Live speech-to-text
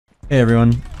Hey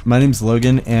everyone, my name's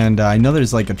Logan, and I know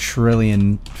there's like a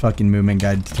trillion fucking movement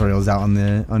guide tutorials out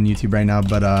on YouTube right now,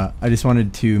 but I just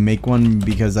wanted to make one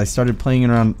because I started playing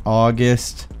around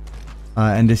August,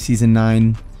 end of season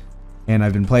 9, and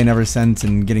I've been playing ever since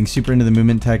and getting super into the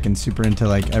movement tech and super into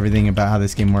like everything about how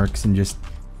this game works and just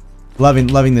loving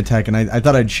the tech. And I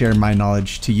thought I'd share my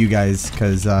knowledge to you guys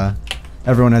because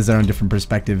everyone has their own different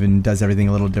perspective and does everything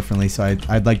a little differently. So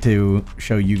I'd like to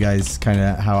show you guys kind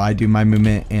of how I do my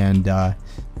movement and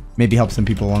maybe help some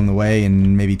people along the way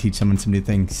and maybe teach someone some new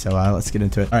things. So let's get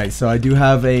into it. All right, so I do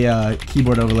have a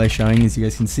keyboard overlay showing, as you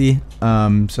guys can see.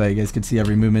 So you guys can see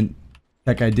every movement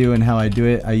tech I do and how I do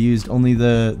it. I used only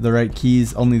the right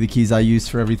keys, only the keys I use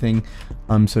for everything.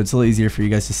 So it's a little easier for you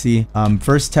guys to see.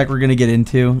 First tech we're gonna get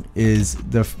into is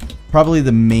probably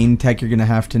the main tech you're gonna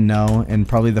have to know, and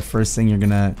probably the first thing you're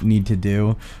gonna need to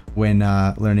do when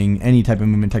learning any type of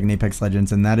movement tech in Apex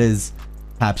Legends, and that is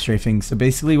TapStrafing. So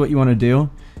basically what you wanna do,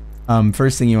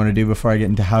 first thing you wanna do before I get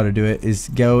into how to do it, is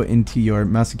go into your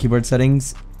mouse and keyboard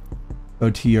settings, go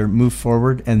to your move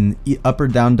forward, and up or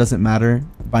down doesn't matter.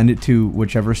 Bind it to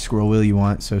whichever scroll wheel you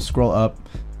want. So scroll up,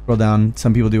 scroll down.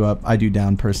 Some people do up, I do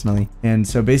down personally. And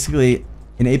so basically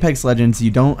in Apex Legends,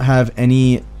 you don't have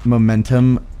any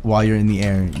momentum while you're in the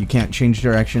air. You can't change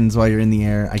directions while you're in the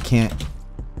air. I can't,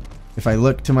 if I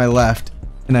look to my left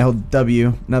and I hold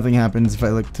W, nothing happens. If I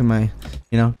look to my,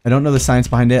 I don't know the science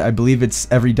behind it. I believe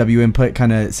it's every W input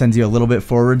kind of sends you a little bit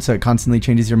forward, so it constantly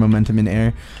changes your momentum in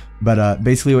air. But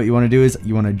basically what you want to do is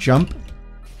you want to jump,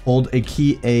 hold a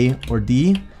key A or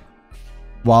D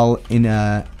while in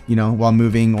while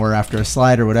moving or after a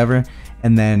slide or whatever,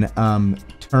 and then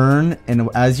turn, and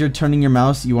as you're turning your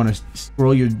mouse, you want to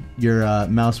scroll your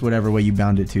mouse whatever way you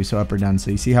bound it to, so up or down. So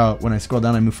you see how when I scroll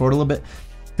down I move forward a little bit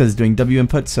because it's doing W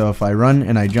input. So if I run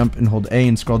and I jump and hold A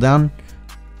and scroll down,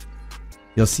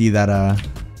 you'll see that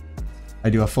I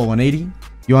do a full 180.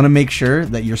 You want to make sure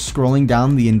that you're scrolling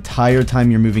down the entire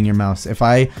time you're moving your mouse. If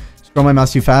I scroll my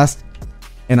mouse too fast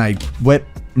and I whip,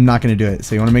 I'm not going to do it.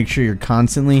 So you want to make sure you're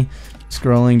constantly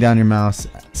scrolling down your mouse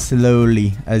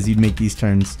slowly as you make these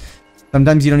turns.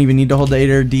 Sometimes you don't even need to hold the A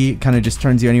or D, it kind of just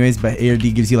turns you anyways, but A or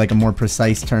D gives you like a more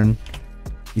precise turn.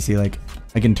 You see, like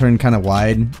I can turn kind of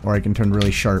wide or I can turn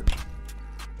really sharp.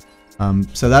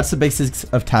 So that's the basics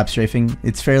of TapStrafing.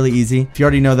 It's fairly easy. If you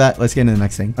already know that, let's get into the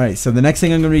next thing. All right, so the next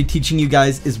thing I'm going to be teaching you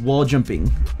guys is wall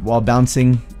jumping, wall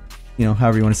bouncing,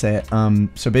 however you want to say it.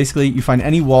 So basically you find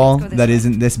any wall that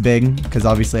isn't this big, because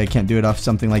obviously I can't do it off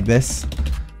something like this.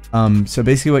 So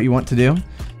basically what you want to do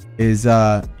is,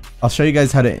 I'll show you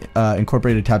guys how to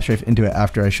incorporate a TapStrafe into it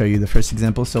after I show you the first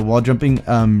example. So wall jumping,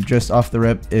 just off the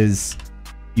rip, is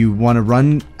you want to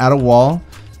run at a wall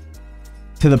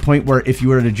to the point where if you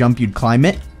were to jump, you'd climb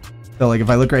it. So like if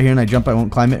I look right here and I jump, I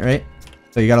won't climb it, right?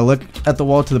 So you got to look at the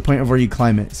wall to the point of where you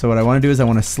climb it. So what I want to do is I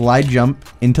want to slide jump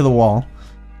into the wall,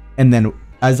 and then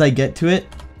as I get to it,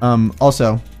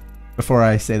 also before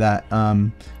I say that,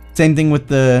 same thing with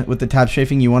the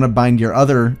TapStrafing, you want to bind your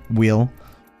other wheel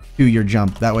to your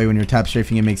jump. That way when you're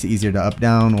TapStrafing, it makes it easier to up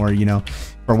down, or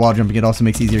for wall jumping it also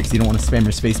makes it easier because you don't want to spam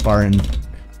your space bar, and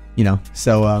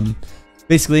so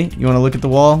basically you want to look at the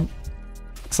wall,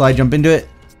 slide jump into it,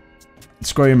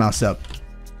 scroll your mouse up.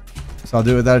 So I'll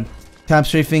do it without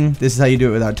TapStrafing. This is how you do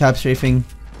it without TapStrafing.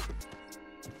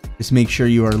 Just make sure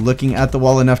you are looking at the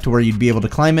wall enough to where you'd be able to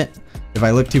climb it. If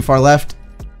I look too far left,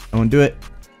 I won't do it.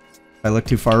 If I look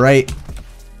too far right,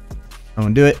 I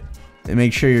won't do it. And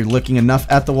make sure you're looking enough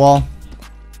at the wall,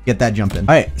 get that jump in.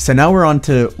 All right, so now we're on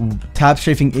to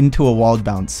TapStrafing into a wall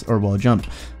bounce or wall jump.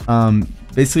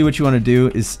 Basically what you want to do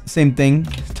is same thing,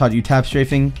 taught you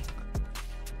TapStrafing.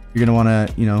 You're going to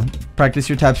want to, practice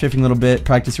your TapStrafing a little bit,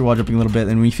 practice your wall jumping a little bit.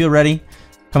 And when you feel ready,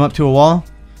 come up to a wall.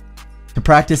 To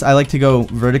practice, I like to go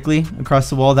vertically across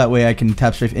the wall. That way I can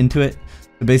TapStrafe into it.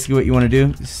 So basically what you want to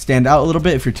do is stand out a little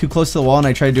bit. If you're too close to the wall, and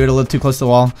I try to do it a little too close to the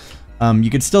wall, you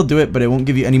could still do it, but it won't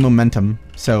give you any momentum.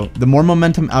 So the more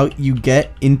momentum out you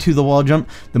get into the wall jump,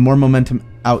 the more momentum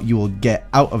out you will get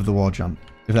out of the wall jump,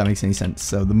 if that makes any sense.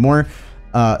 So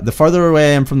the farther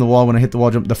away I am from the wall when I hit the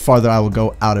wall jump, the farther I will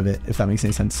go out of it, if that makes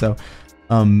any sense. So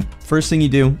first thing you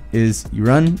do is you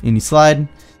run and you slide,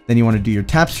 then you want to do your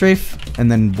TapStrafe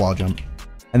and then wall jump.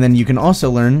 And then you can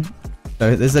also learn,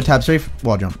 so this is a TapStrafe,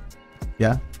 wall jump.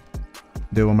 Yeah?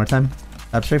 Do it one more time.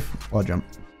 TapStrafe, wall jump.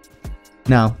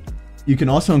 Now, you can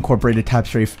also incorporate a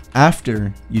TapStrafe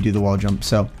after you do the wall jump.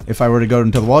 So if I were to go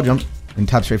into the wall jump and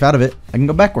TapStrafe out of it, I can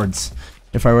go backwards.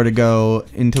 If I were to go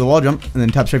into the wall jump and then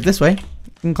TapStrafe this way,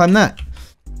 I can climb that.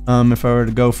 If I were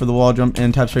to go for the wall jump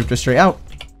and TapStrafe just straight out,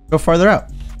 go farther out.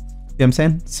 See what I'm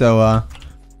saying? So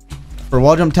for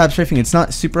wall jump TapStrafing, it's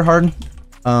not super hard.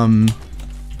 And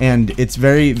it's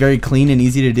very, very clean and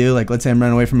easy to do. Like, let's say I'm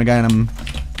running away from a guy and I'm,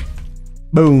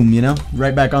 boom, you know,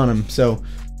 right back on him. So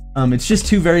it's just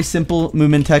two very simple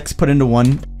movement techs put into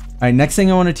one. All right, next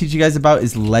thing I want to teach you guys about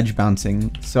is ledge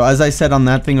bouncing. So as I said on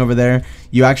that thing over there,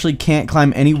 you actually can't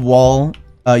climb any wall.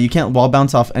 You can't wall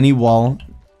bounce off any wall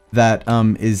that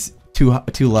is too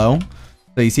low.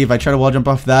 So you see, if I try to wall jump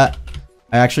off that,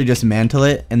 I actually just mantle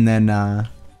it and then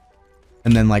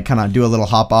like kind of do a little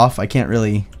hop off. I can't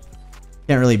really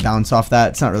bounce off that.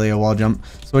 It's not really a wall jump.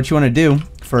 So what you want to do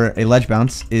for a ledge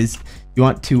bounce is you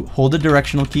want to hold a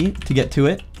directional key to get to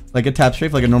it, like a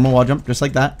TapStrafe, like a normal wall jump, just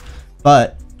like that.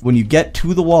 But when you get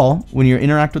to the wall, when you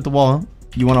interact with the wall,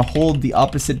 you want to hold the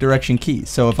opposite direction key.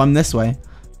 So if I'm this way,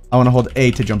 I want to hold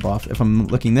A to jump off. If I'm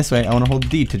looking this way, I want to hold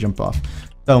D to jump off.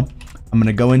 So I'm going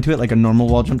to go into it like a normal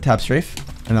wall jump TapStrafe,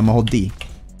 and I'm going to hold D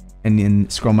and then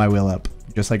scroll my wheel up.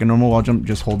 Just like a normal wall jump,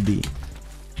 just hold D.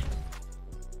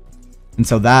 And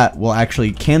so that will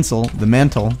actually cancel the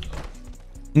mantle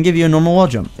and give you a normal wall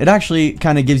jump. It actually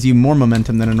kind of gives you more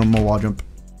momentum than a normal wall jump.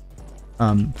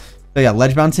 So yeah,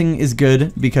 ledge bouncing is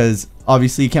good because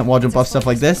obviously you can't wall jump off stuff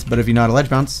like this, but if you know how to ledge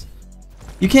bounce,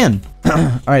 you can.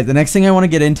 Alright, the next thing I want to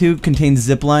get into contains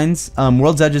zip lines.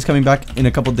 World's Edge is coming back in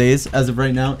a couple days. As of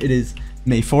right now, it is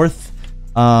May 4th.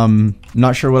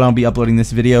 Not sure when I'll be uploading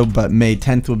this video, but May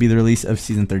 10th will be the release of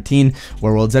Season 13,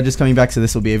 where World's Edge is coming back, so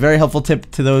this will be a very helpful tip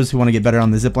to those who want to get better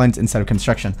on the zip lines instead of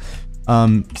construction.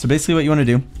 So basically what you want to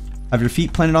do, have your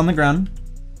feet planted on the ground.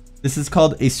 This is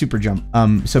called a super jump.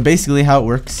 So basically how it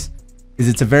works is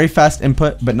it's a very fast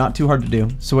input, but not too hard to do.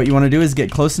 So what you want to do is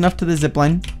get close enough to the zip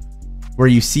line where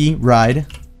you see ride.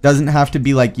 Doesn't have to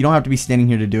be like, you don't have to be standing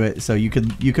here to do it. So you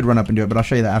could run up and do it, but I'll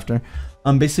show you that after.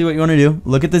 Basically what you want to do,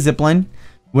 look at the zip line.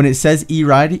 When it says E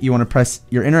ride, you want to press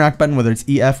your interact button, whether it's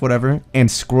EF, whatever, and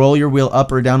scroll your wheel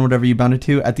up or down, whatever you bound it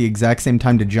to, at the exact same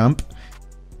time to jump.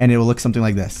 And it will look something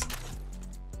like this.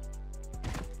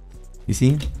 You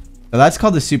see? So that's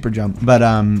called the super jump. But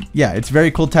yeah, it's very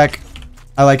cool tech.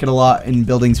 I like it a lot in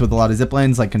buildings with a lot of zip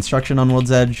lines, like construction on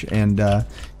World's Edge, and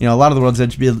you know, a lot of the World's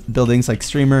Edge buildings like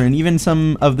Streamer, and even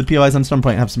some of the POIs on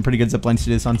Stormpoint have some pretty good zip lines to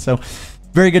do this on. So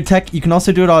very good tech. You can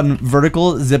also do it on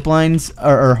vertical zip lines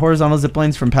or horizontal zip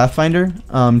lines from Pathfinder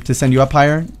to send you up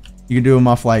higher. You can do them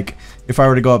off, like, if I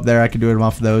were to go up there, I could do it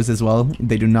off those as well.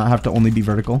 They do not have to only be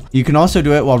vertical. You can also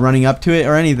do it while running up to it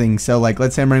or anything. So like,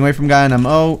 let's say I'm running away from a guy and I'm,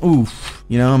 oh, oof,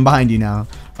 you know, I'm behind you now.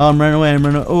 Oh, I'm running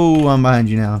away, oh, I'm behind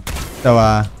you now.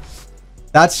 So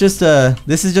that's just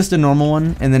this is just a normal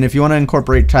one. And then if you want to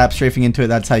incorporate TapStrafing into it,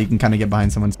 that's how you can kind of get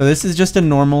behind someone. So this is just a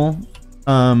normal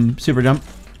super jump.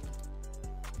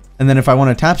 And then if I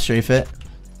want to TapStrafe it,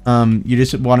 you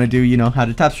just want to do, you know, how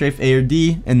to TapStrafe A or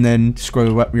D, and then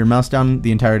scroll your mouse down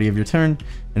the entirety of your turn,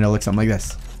 and it'll look something like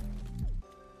this.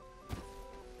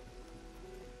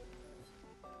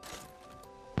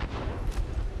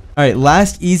 All right,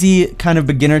 last easy kind of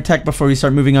beginner tech before we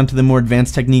start moving on to the more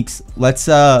advanced techniques. Let's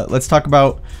talk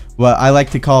about what I like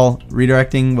to call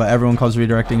redirecting, what everyone calls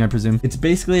redirecting, I presume. It's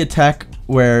basically a tech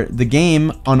where the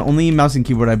game, on only mouse and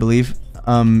keyboard, I believe,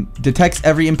 detects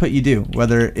every input you do,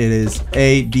 whether it is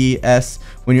A, D, S.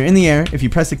 When you're in the air, if you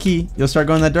press a key, you'll start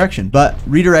going that direction. But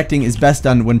redirecting is best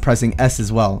done when pressing S as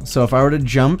well. So if I were to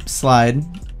jump, slide,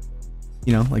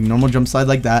 you know, like normal jump slide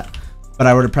like that, but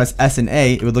I were to press S and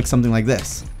A, it would look something like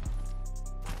this.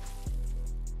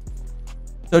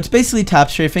 So it's basically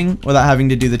TapStrafing without having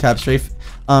to do the TapStrafe.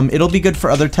 It'll be good for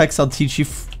other techs I'll teach you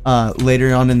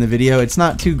later on in the video. It's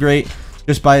not too great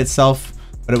just by itself,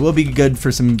 but it will be good for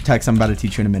some techs I'm about to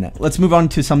teach you in a minute. Let's move on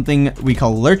to something we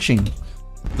call lurching.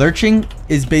 Lurching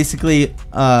is basically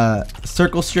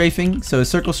circle strafing. So a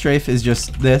circle strafe is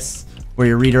just this, where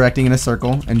you're redirecting in a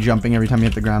circle and jumping every time you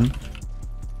hit the ground.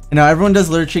 And now everyone does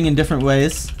lurching in different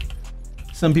ways.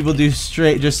 Some people do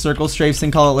just circle strafes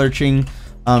and call it lurching.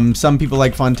 Some people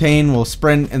like Fontaine will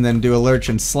sprint and then do a lurch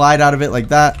and slide out of it like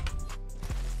that.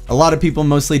 A lot of people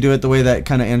mostly do it the way that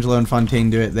kind of Angelo and Fontaine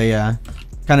do it. They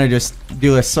kind of just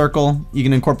do a circle. You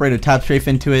can incorporate a TapStrafe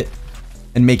into it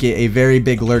and make it a very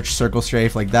big lurch circle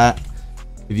strafe like that.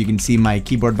 If you can see my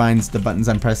keyboard binds, the buttons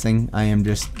I'm pressing, I am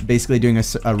just basically doing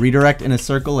a redirect in a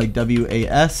circle like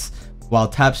WAS while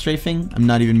TapStrafing. I'm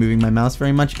not even moving my mouse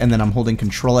very much, and then I'm holding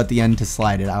control at the end to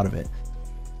slide it out of it.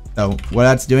 So what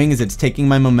that's doing is it's taking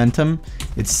my momentum,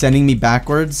 it's sending me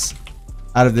backwards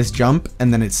out of this jump,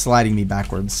 and then it's sliding me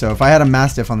backwards. So if I had a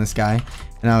Mastiff on this guy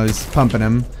and I was pumping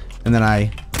him, and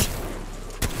then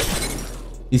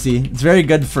you see, it's very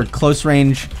good for close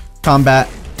range combat.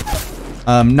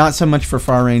 Not so much for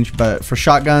far range, but for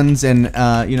shotguns and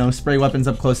you know, spray weapons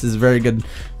up close is very good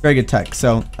tech.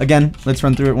 So again, let's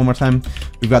run through it one more time.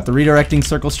 We've got the redirecting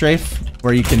circle strafe,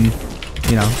 where you can,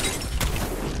 you know,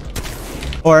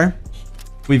 or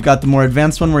we've got the more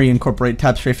advanced one where you incorporate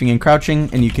TapStrafing and crouching,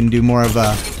 and you can do more of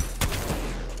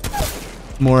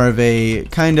a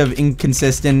kind of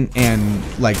inconsistent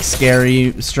and like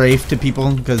scary strafe to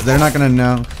people, because they're not gonna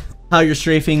know how you're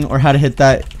strafing or how to hit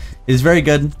that. Is very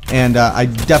good, and I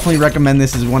definitely recommend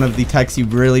this as one of the techs you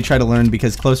really try to learn,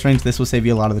 because close range, this will save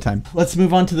you a lot of the time. Let's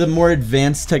move on to the more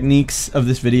advanced techniques of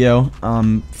this video.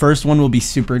 First one will be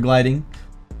super gliding.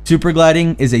 Super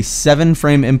gliding is a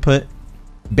 7-frame input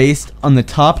based on the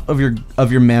top of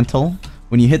your mantle.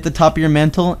 When you hit the top of your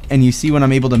mantle and you see when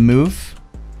I'm able to move,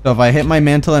 so if I hit my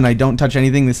mantle and I don't touch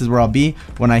anything, this is where I'll be.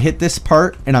 When I hit this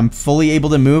part and I'm fully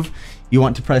able to move, you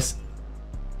want to press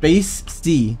space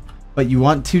C, but you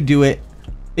want to do it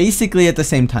basically at the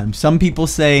same time. Some people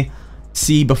say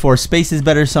C before space is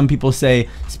better. Some people say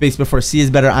space before C is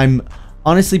better. I'm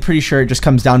honestly pretty sure it just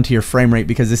comes down to your frame rate,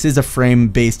 because this is a frame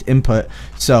based input.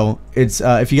 So it's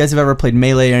if you guys have ever played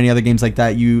Melee or any other games like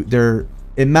that,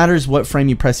 it matters what frame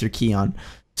you press your key on.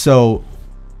 So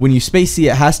when you space C,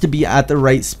 it has to be at the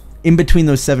right in between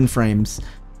those 7 frames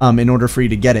in order for you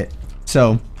to get it.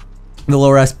 So the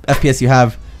lower FPS you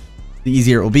have, the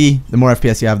easier it will be. The more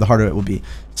FPS you have, the harder it will be.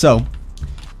 So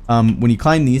when you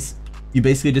climb these, you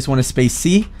basically just want to space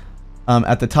C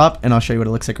at the top, and I'll show you what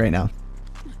it looks like right now.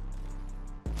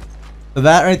 So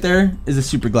that right there is a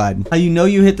super glide. How you know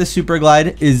you hit the super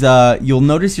glide is you'll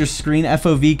notice your screen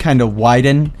FOV kind of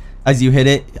widen as you hit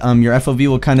it. Your FOV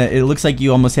will kind of, it looks like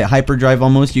you almost hit hyperdrive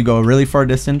almost. You go a really far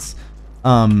distance.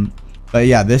 But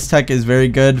yeah, this tech is very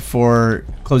good for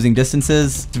closing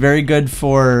distances. It's very good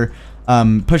for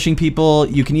pushing people.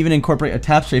 You can even incorporate a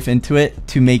TapStrafe into it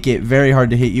to make it very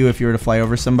hard to hit you if you were to fly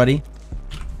over somebody.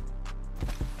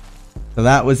 So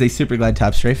that was a super glide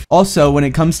TapStrafe. Also, when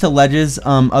it comes to ledges,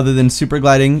 other than super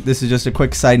gliding, this is just a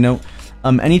quick side note.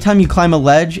 Anytime you climb a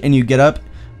ledge and you get up,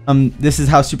 this is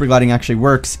how super gliding actually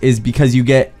works, is because you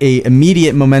get a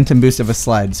immediate momentum boost of a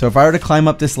slide. So if I were to climb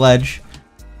up this ledge,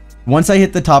 once I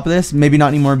hit the top of this, maybe not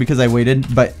anymore because I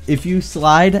waited, but if you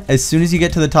slide, as soon as you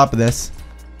get to the top of this,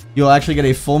 you'll actually get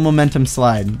a full momentum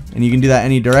slide, and you can do that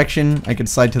any direction. I could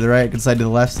slide to the right, I could slide to the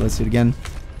left, so let's do it again.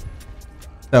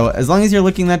 So as long as you're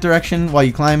looking that direction while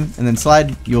you climb and then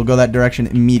slide, you'll go that direction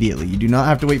immediately. You do not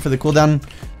have to wait for the cooldown.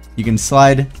 You can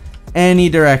slide any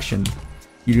direction.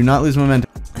 You do not lose momentum.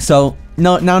 So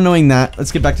now knowing that,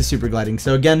 let's get back to super gliding.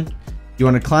 So again, you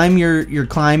want to climb your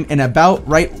climb, and about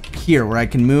right here where I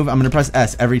can move, I'm going to press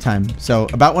S every time. So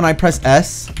about when I press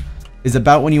S is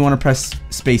about when you want to press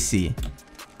space C.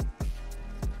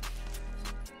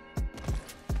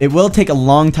 It will take a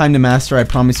long time to master, I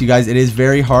promise you guys. It is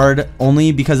very hard,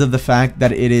 only because of the fact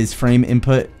that it is frame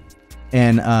input.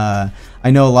 And I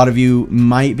know a lot of you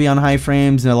might be on high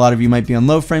frames and a lot of you might be on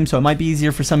low frames, so it might be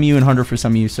easier for some of you and harder for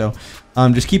some of you. So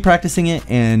just keep practicing it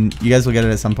and you guys will get it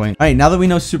at some point. All right, now that we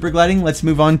know super gliding, let's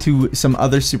move on to some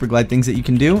other super glide things that you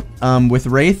can do. With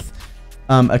Wraith,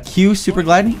 a Q super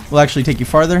glide will actually take you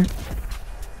farther.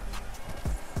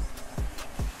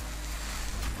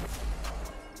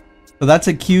 So that's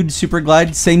a queued super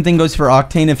glide. Same thing goes for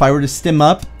Octane. If I were to stim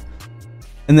up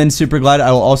and then super glide,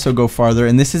 I will also go farther.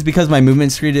 And this is because my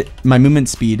movement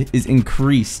speed is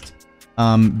increased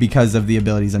because of the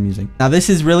abilities I'm using. Now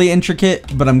this is really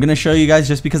intricate, but I'm going to show you guys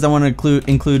just because I want to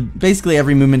include basically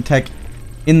every movement tech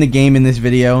in the game in this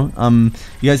video.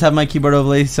 You guys have my keyboard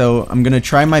overlay, so I'm going to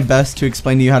try my best to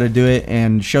explain to you how to do it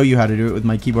and show you how to do it with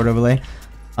my keyboard overlay.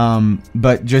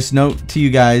 But just note to you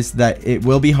guys that it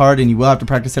will be hard and you will have to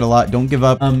practice it a lot. Don't give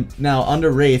up. Now onto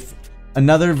Wraith.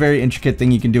 Another very intricate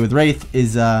thing you can do with Wraith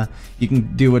is you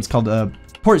can do what's called a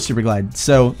port super glide.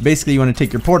 So basically you want to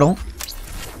take your portal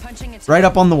right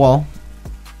up on the wall,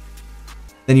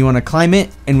 then you want to climb it,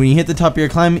 and when you hit the top of your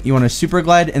climb, you want to super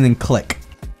glide and then click.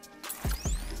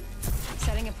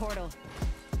 Setting a portal.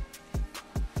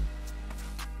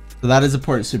 So that is a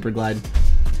port super glide.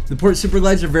 The port super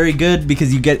glides are very good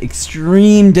because you get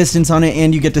extreme distance on it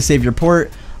and you get to save your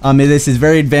port. This is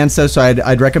very advanced though, so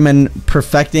I'd recommend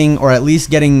perfecting or at least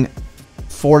getting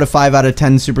 4 to 5 out of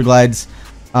 10 super glides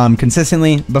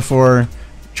consistently before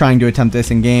trying to attempt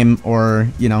this in game, or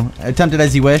you know, attempt it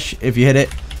as you wish. If you hit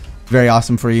it, very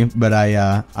awesome for you, but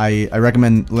I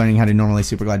recommend learning how to normally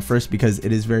super glide first because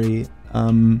it is very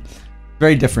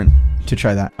different to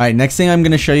try that. All right, next thing I'm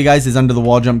going to show you guys is under the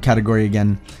wall jump category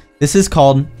again. This is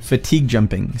called fatigue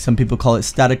jumping. Some people call it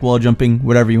static wall jumping,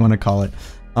 whatever you want to call it.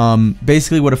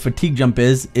 Basically what a fatigue jump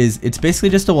is it's basically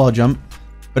just a wall jump,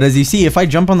 But as you see, if I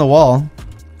jump on the wall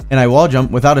and I wall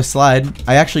jump without a slide,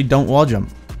 I actually don't wall jump.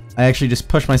 I actually just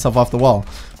push myself off the wall.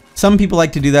 Some people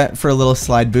like to do that for a little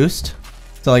slide boost.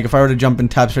 So like if I were to jump and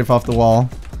TapStrafe off the wall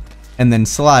and then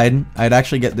slide, I'd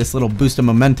actually get this little boost of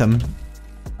momentum,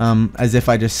 as if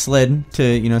I just slid to,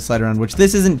 you know, slide around, which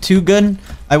this isn't too good.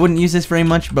 I wouldn't use this very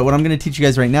much, but what I'm going to teach you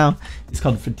guys right now is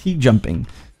called fatigue jumping.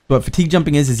 So what fatigue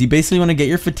jumping is you basically want to get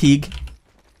your fatigue.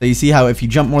 So you see how if you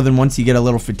jump more than once, you get a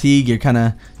little fatigue.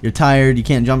 You're tired. You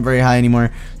can't jump very high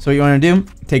anymore. So what you want to do,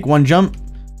 take one jump,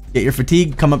 get your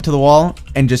fatigue, come up to the wall,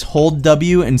 and just hold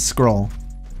W and scroll.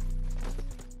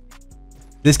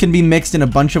 This can be mixed in a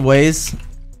bunch of ways.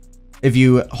 If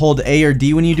you hold A or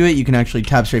D when you do it, you can actually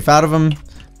TapStrafe out of them.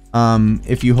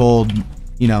 If you hold,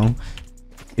 you know,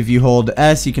 if you hold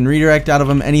S, you can redirect out of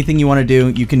them. Anything you want to do,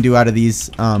 you can do out of these.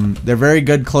 They're very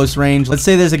good close range. Let's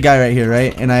say there's a guy right here,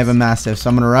 right? And I have a Mastiff, so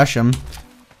I'm going to rush him.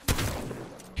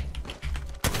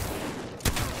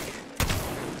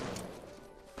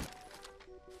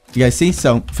 You guys see?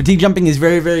 So fatigue jumping is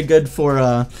very, very good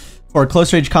for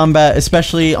close range combat,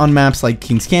 especially on maps like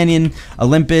Kings Canyon,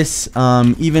 Olympus,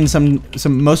 even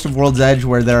most of World's Edge,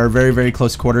 where there are very, very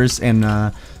close quarters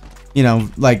and you know,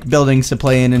 like buildings to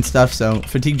play in and stuff. So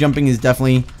fatigue jumping is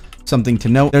definitely something to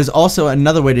note. There's also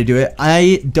another way to do it.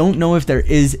 I don't know if there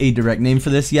is a direct name for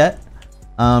this yet,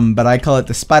 but I call it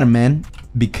the Spider-Man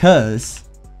because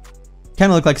it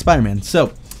kind of look like Spider-Man.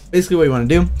 So basically what you want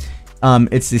to do,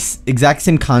 it's this exact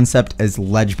same concept as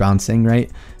ledge bouncing, right?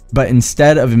 But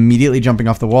instead of immediately jumping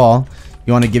off the wall,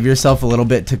 you want to give yourself a little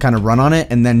bit to kind of run on it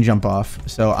and then jump off.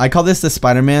 So I call this the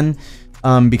Spider-Man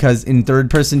because in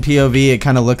third-person POV, it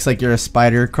kind of looks like you're a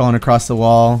spider crawling across the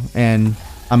wall, and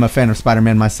I'm a fan of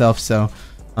Spider-Man myself, so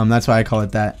that's why I call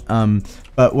it that.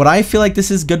 But what I feel like this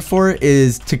is good for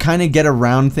is to kind of get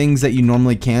around things that you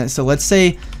normally can't. So let's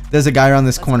say there's a guy around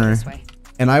this corner,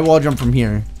 and I wall jump from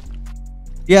here.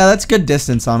 Yeah, that's good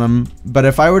distance on him, but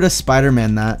if I were to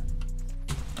Spider-Man that,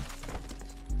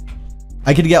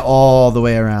 I could get all the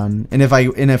way around, and if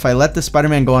I let the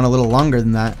Spider-Man go on a little longer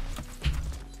than that,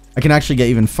 I can actually get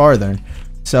even farther.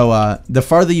 So the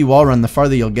farther you wall run, the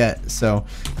farther you'll get. So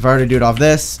if I were to do it off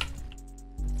this,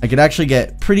 I could actually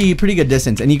get pretty good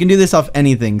distance, and you can do this off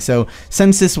anything. So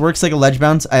since this works like a ledge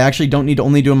bounce, I actually don't need to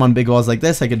only do them on big walls like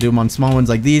this. I could do them on small ones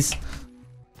like these.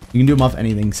 You can do them off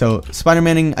anything. So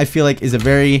Spider-Manning, I feel like, is a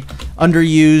very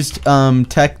underused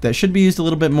tech that should be used a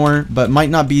little bit more, but might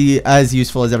not be as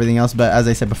useful as everything else. But as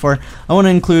I said before, I want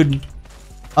to include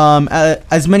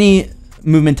as many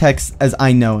movement techs as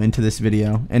I know into this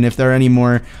video. And if there are any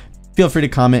more, feel free to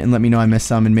comment and let me know I missed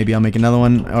some, and maybe I'll make another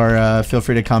one. Or feel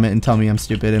free to comment and tell me I'm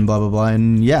stupid and blah blah blah.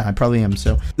 And yeah, I probably am.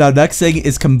 So the next thing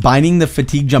is combining the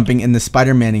fatigue jumping and the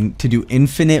Spider-Manning to do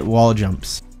infinite wall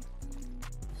jumps.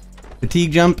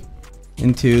 Fatigue jump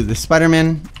into the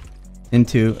Spider-Man,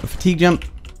 into a fatigue jump,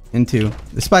 into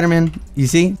the Spider-Man. You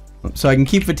see? So I can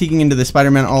keep fatiguing into the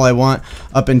Spider-Man all I want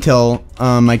up until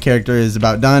my character is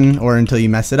about done, or until you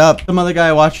mess it up. Some other guy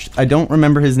I watched, I don't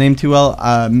remember his name too well.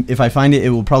 If I find it, it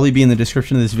will probably be in the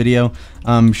description of this video.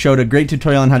 Showed a great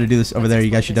tutorial on how to do this over there.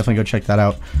 You guys should definitely go check that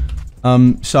out.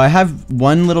 So I have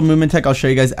one little movement tech I'll show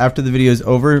you guys after the video is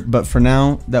over, but for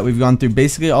now that we've gone through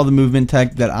basically all the movement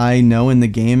tech that I know in the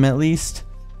game, at least,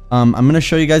 I'm going to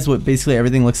show you guys what basically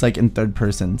everything looks like in third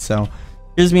person. So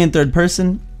here's me in third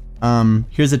person.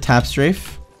 Here's a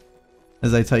TapStrafe.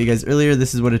 As I told you guys earlier,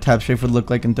 this is what a TapStrafe would look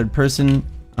like in third person.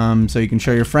 So you can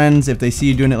show your friends. If they see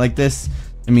you doing it like this,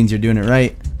 it means you're doing it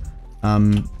right.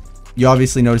 You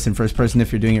obviously notice in first person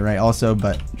if you're doing it right also,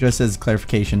 but just as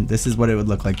clarification, this is what it would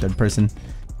look like third person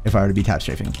if I were to be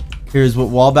TapStrafing. Here's what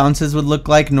wall bounces would look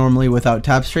like normally without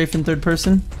TapStrafe in third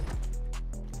person.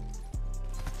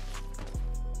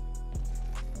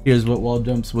 Here's what wall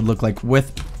jumps would look like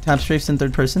with TapStrafes in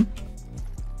third person.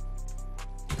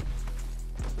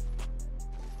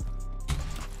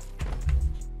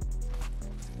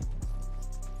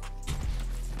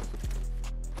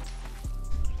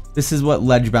 This is what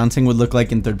ledge bouncing would look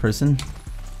like in third person.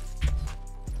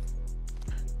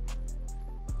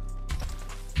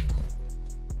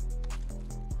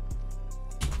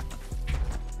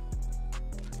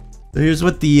 So here's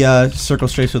what the circle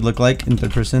strafes would look like in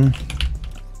third person.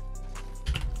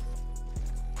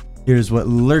 Here's what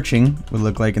lurching would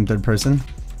look like in third person.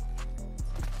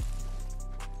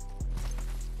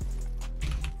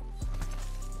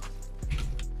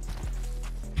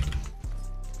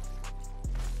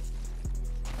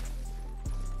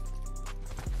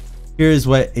 Here's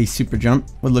what a super jump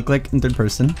would look like in third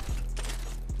person.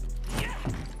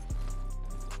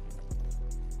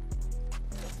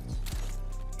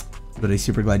 what a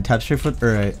SuperGlide TapStrafe would,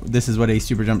 or this is what a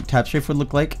SuperJump TapStrafe would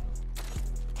look like.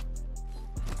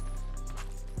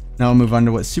 Now I'll move on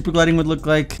to what SuperGliding would look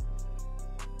like.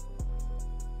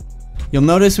 You'll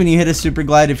notice when you hit a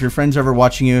SuperGlide, if your friends are ever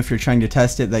watching you, if you're trying to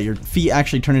test it, that your feet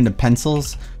actually turn into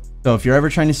pencils. So if you're ever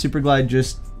trying to SuperGlide,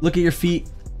 just look at your feet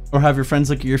or have your friends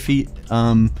look at your feet.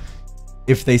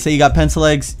 If they say you got pencil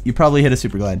legs, you probably hit a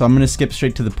SuperGlide. So I'm going to skip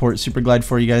straight to the port SuperGlide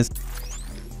for you guys.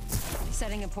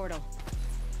 Setting a portal.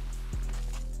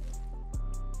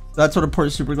 That's what a port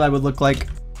SuperGlide would look like.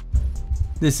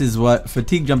 This is what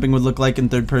fatigue jumping would look like in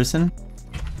third person.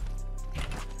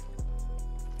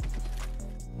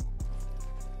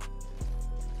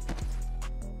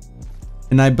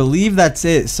 And I believe that's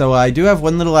it. So I do have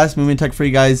one little last movement tech for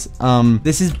you guys.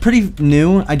 This is pretty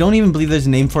new. I don't even believe there's a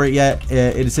name for it yet.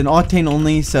 It's an Octane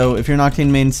only, so if you're an Octane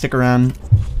main, stick around.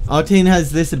 Octane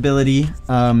has this ability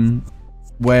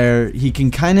where he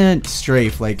can kind of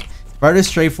strafe. Like, if I were to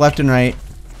strafe left and right,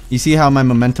 you see how my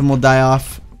momentum will die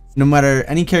off? No matter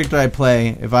any character I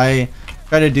play, if I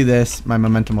try to do this, my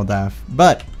momentum will die off.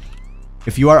 But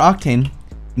if you are Octane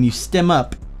and you stem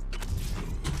up,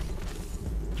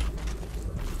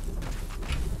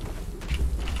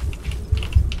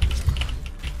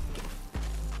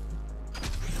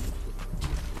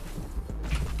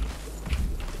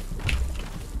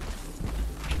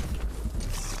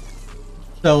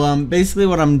 so basically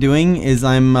what I'm doing is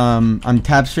I'm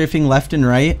TapStrafing left and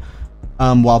right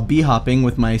while B-hopping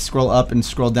with my scroll up and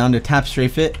scroll down to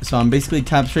TapStrafe it. So I'm basically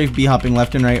TapStrafe B-hopping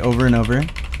left and right over and over.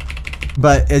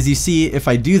 But as you see, if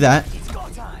I do that,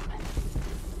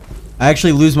 I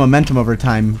actually lose momentum over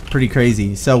time. Pretty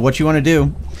crazy. So what you want to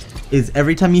do is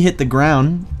every time you hit the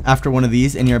ground after one of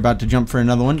these and you're about to jump for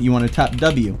another one, you want to tap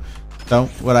W. So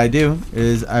what I do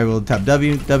is I will tap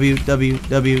W, W, W,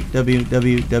 W, W,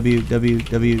 W, W, W, W,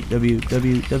 W,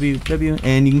 W, W, W,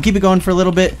 and you can keep it going for a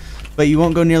little bit, but you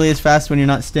won't go nearly as fast when you're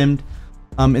not stemmed.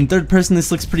 In third person, this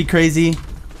looks pretty crazy,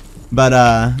 but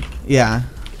yeah,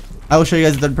 I will show you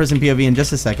guys a third person POV in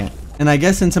just a second. And I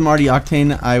guess since I'm already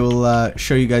Octane, I will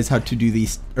show you guys how to do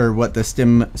these, or what the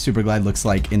stem SuperGlide looks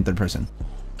like in third person.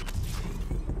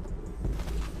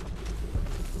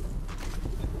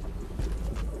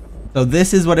 So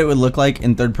this is what it would look like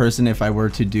in third person if I were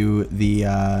to do the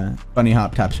bunny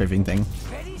hop TapStrafing thing.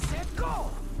 Ready, set,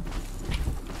 go.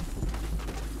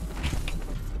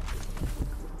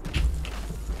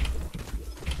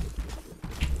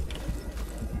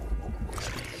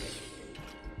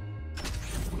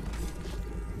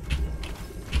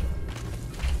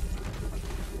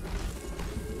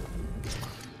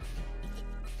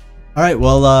 Alright,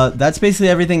 well, that's basically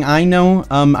everything I know.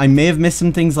 I may have missed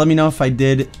some things. Let me know if I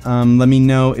did. Let me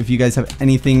know if you guys have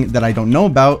anything that I don't know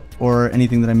about, or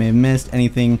anything that I may have missed,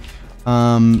 anything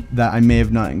that I may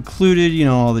have not included, you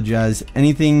know, all the jazz.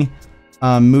 Anything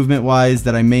movement-wise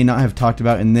that I may not have talked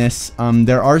about in this.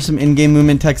 There are some in-game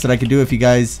movement techs that I could do. If you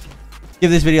guys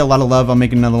give this video a lot of love, I'll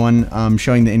make another one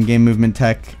showing the in-game movement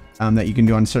tech that you can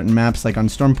do on certain maps. Like on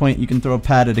Stormpoint, you can throw a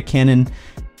pad at a cannon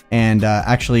and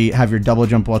actually have your double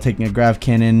jump while taking a grav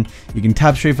cannon. You can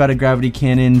TapStrafe out of gravity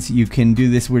cannons. You can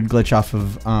do this weird glitch off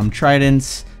of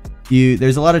tridents.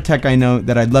 There's a lot of tech I know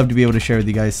that I'd love to be able to share with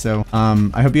you guys. So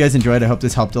I hope you guys enjoyed. I hope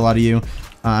this helped a lot of you.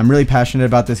 I'm really passionate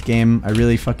about this game. I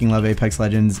really fucking love Apex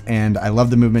Legends, and I love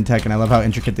the movement tech, and I love how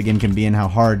intricate the game can be and how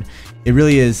hard it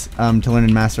really is to learn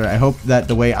and master. I hope that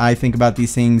the way I think about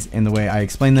these things and the way I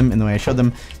explain them and the way I show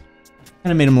them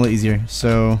kind of made them a little easier.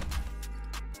 So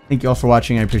thank you all for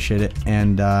watching. I appreciate it.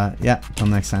 And yeah, until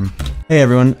next time. Hey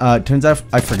everyone, turns out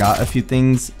I forgot a few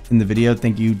things in the video.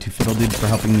 Thank you to FiddleDude for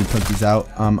helping me put these out.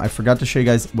 I forgot to show you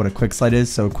guys what a quick slide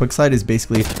is. So a quick slide is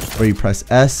basically where you press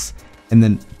S, and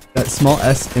then that small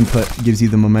S input gives you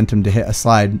the momentum to hit a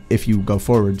slide if you go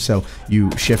forward. So you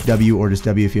shift W or just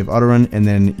W if you have auto run, and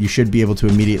then you should be able to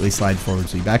immediately slide forward.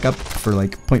 So you back up for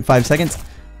like 0.5 seconds,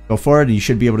 go forward, and you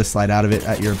should be able to slide out of it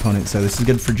at your opponent. So this is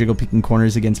good for jiggle peeking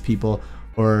corners against people,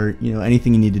 or you know,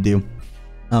 anything you need to do.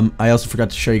 I also forgot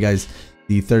to show you guys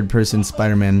the third person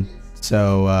Spider-Man.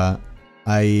 So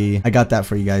I got that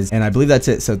for you guys, and I believe that's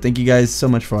it. So thank you guys so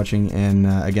much for watching, and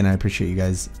again, I appreciate you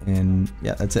guys, and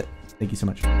yeah, that's it. Thank you so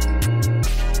much.